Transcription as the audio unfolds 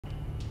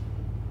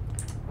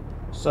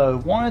So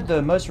one of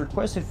the most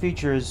requested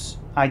features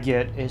I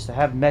get is to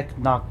have mech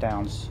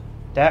knockdowns.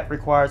 That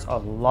requires a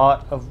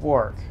lot of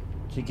work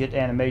to get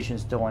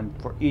animations done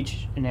for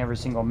each and every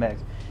single mech.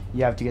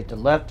 You have to get the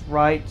left,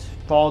 right,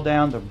 fall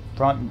down, the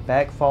front and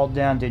back fall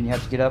down, then you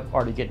have to get up,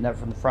 already getting up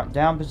from the front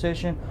down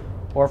position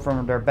or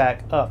from their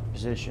back up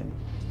position.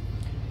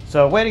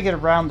 So a way to get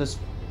around this,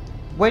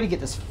 way to get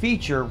this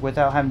feature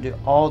without having to do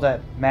all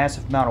that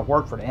massive amount of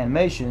work for the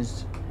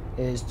animations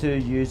is to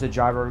use a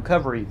Gyro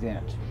Recovery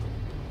event.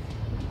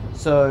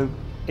 So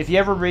if you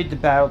ever read the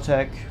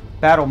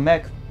Battle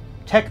Mech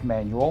Tech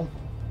Manual,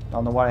 I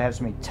don't know why I have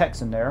so many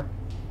techs in there.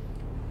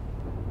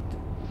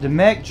 The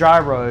mech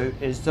gyro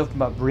is talking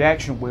about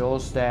reaction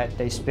wheels that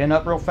they spin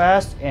up real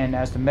fast, and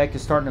as the mech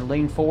is starting to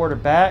lean forward or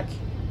back,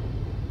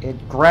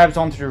 it grabs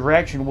onto the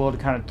reaction wheel to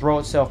kind of throw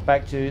itself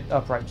back to the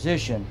upright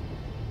position.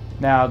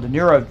 Now the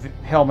Neuro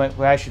helmet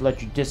will actually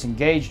let you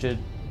disengage the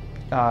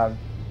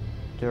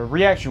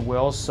reaction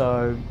wheels,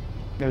 so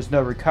there's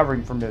no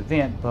recovering from the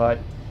event, but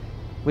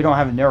we don't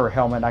have a Neuro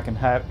helmet. I can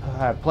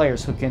have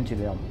players hook into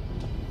them.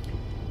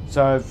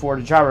 So for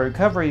the Gyro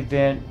Recovery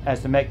event,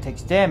 as the mech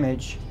takes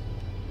damage,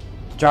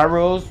 the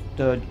gyro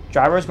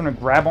is going to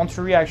grab onto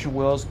the reaction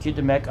wheels, keep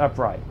the mech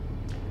upright.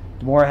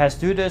 The more it has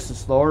to do this, the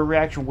slower the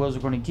reaction wheels are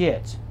going to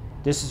get.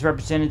 This is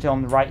represented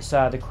on the right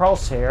side of the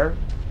crosshair.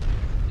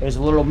 There's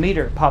a little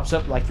meter. It pops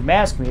up like your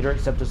mask meter,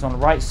 except it's on the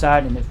right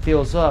side and it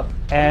fills up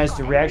as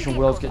the reaction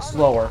wheels get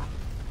slower.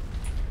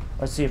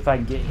 Let's see if I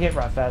can get hit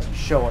right fast and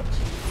show it.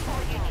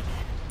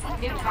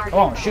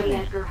 Oh, shoot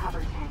me.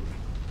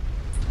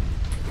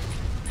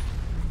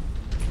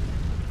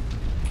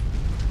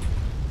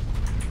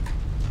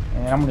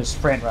 And I'm going to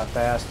sprint right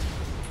fast.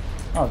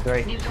 Oh,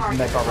 great. I'm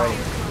mech already.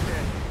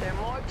 They're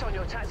marked on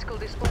your tactical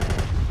display.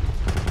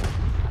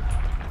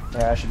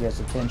 Yeah, I should get its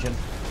attention.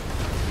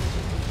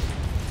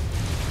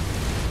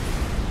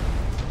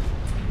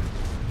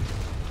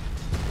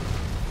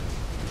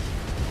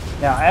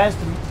 Now, as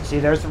the see,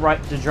 there's the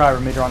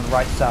gyrometer on the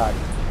right side.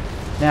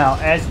 Now,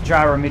 as the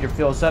gyrometer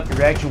fills up, the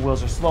reaction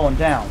wheels are slowing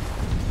down.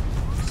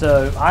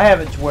 So I have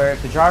it to where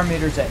if the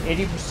gyrometer is at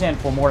 80%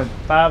 for more than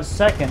 5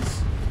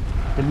 seconds,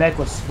 the mech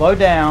will slow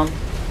down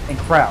and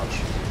crouch.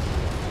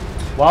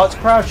 While it's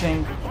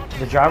crouching,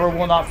 the gyro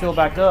will not fill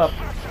back up,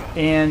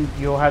 and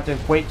you'll have to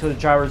wait till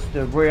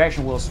the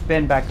reaction will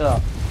spin back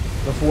up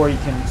before you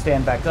can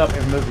stand back up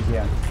and move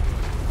again.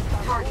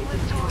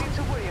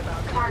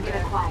 Target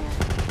acquired.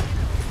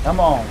 Come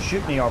on,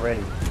 shoot me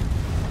already.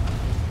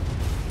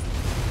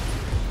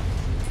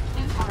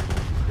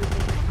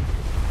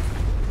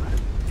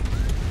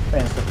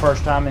 And it's the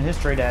first time in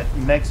history that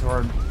mechs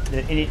or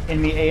the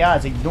enemy AI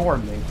is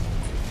ignoring me.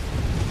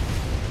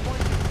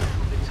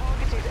 The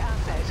targeted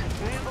asset.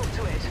 Move up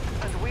to it,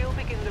 and we'll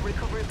begin the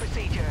recovery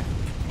procedure.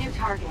 New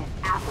target.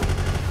 Apple.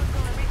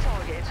 Enemy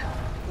target.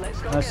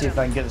 Let's go. Let's see if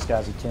I can get this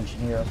guy's attention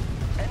here.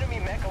 Enemy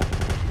mech.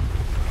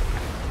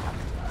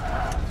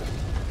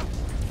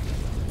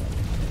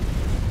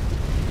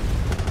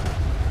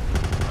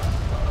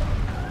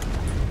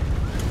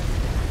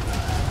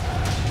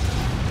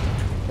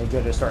 Okay,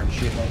 good, they're starting to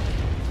shoot me.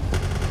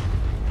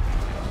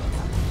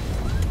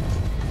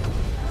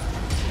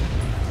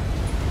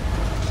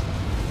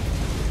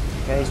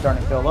 Okay, he's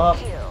starting to fill up.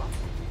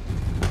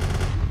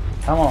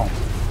 Come on.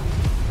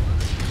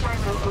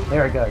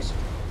 There it goes.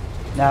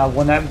 Now,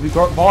 when that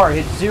bar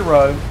hits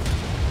 0,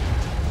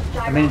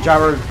 I'm in a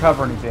gyro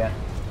recovering event.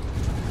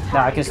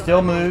 Now, I can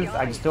still move,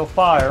 I can still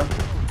fire,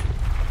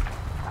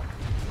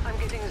 I'm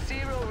getting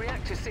 0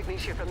 reactor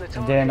signature from the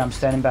target. and then I'm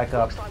standing back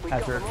up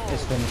after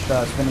it's finished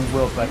spinning the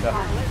wheels back up.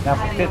 Now,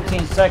 for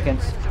 15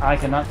 seconds, I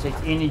cannot take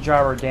any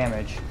gyro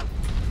damage.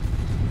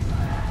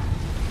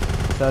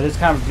 So this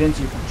kind of prevents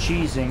you from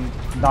cheesing,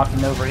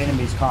 knocking over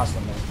enemies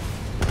constantly.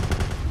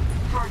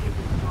 Target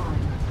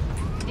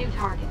destroyed. New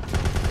target.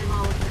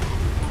 Demolish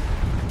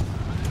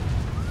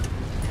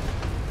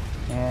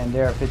the enemy. And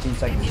there, 15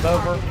 seconds is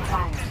over.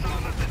 Target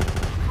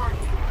destroyed.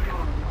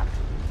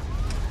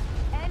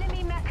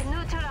 Enemy mech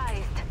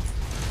neutralized.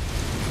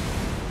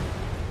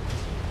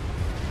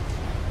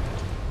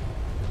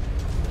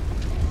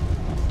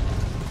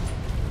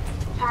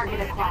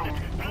 Target acquired.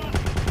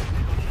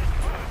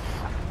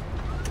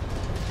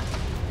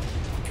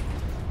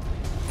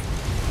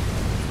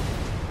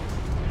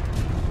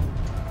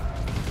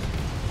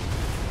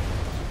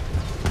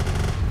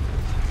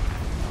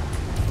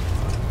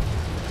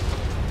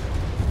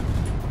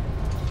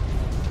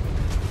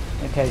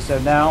 Okay, so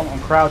now I'm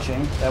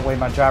crouching. That way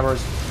my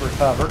gyro's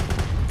recovered.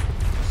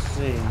 Let's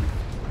see.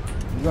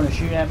 You gonna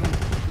shoot at me?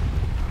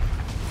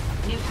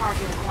 New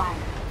target acquired.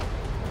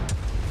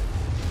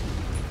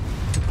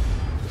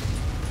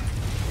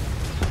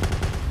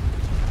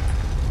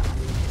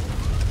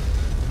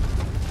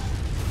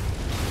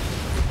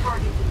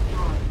 Target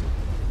destroyed.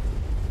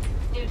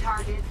 New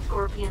target,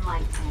 Scorpion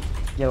light tank.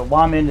 Yeah, but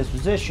while I'm in this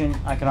position,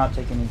 I cannot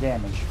take any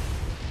damage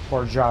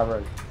for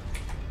gyro.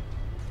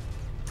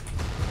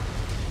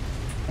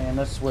 And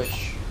let's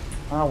switch.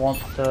 I want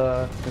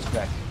this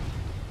mech.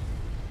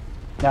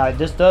 Now,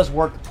 this does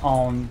work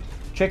on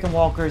chicken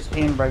walkers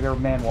and regular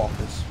man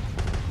walkers.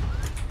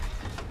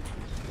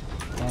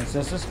 And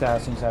since this guy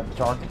seems to have the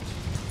target,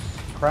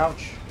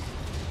 crouch.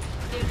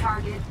 New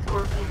target,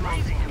 Scorpion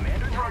Light.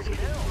 Target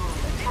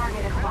destroyed.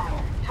 Target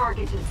acquired.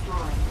 Target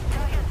destroyed.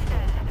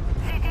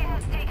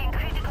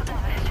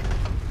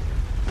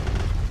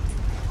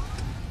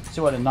 See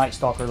what a Night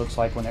Stalker looks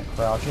like when it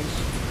crouches.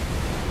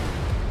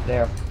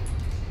 There.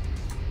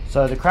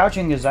 So the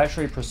crouching is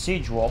actually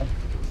procedural.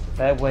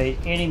 That way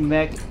any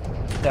mech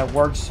that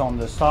works on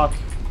the stock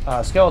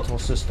skeletal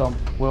system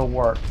will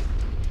work.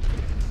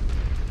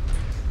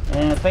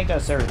 And I think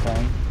that's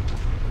everything.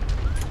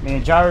 I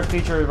mean, gyro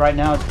feature right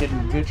now is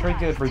getting pretty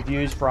good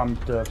reviews from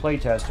the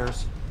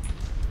playtesters.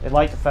 They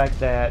like the fact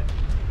that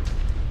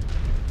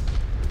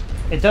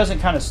it doesn't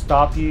kind of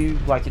stop you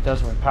like it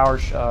does with power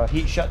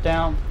heat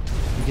shutdown.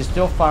 You can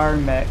still fire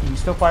mech, you can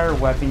still fire a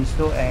weapon, you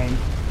still aim.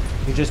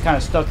 You're just kind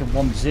of stuck in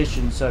one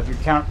position, so if you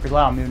can't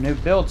rely on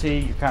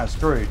maneuverability, you're kind of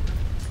screwed.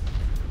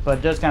 But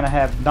it does kind of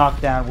have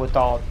knockdown with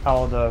all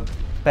the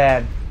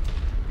bad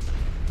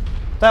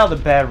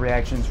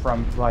reactions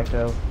from like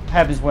the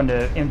happens when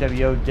the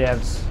MWO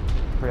devs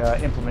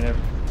implemented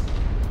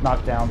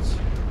knockdowns.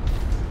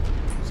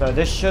 So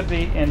this should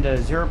be in the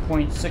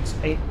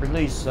 0.68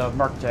 release of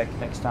MercTech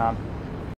next time.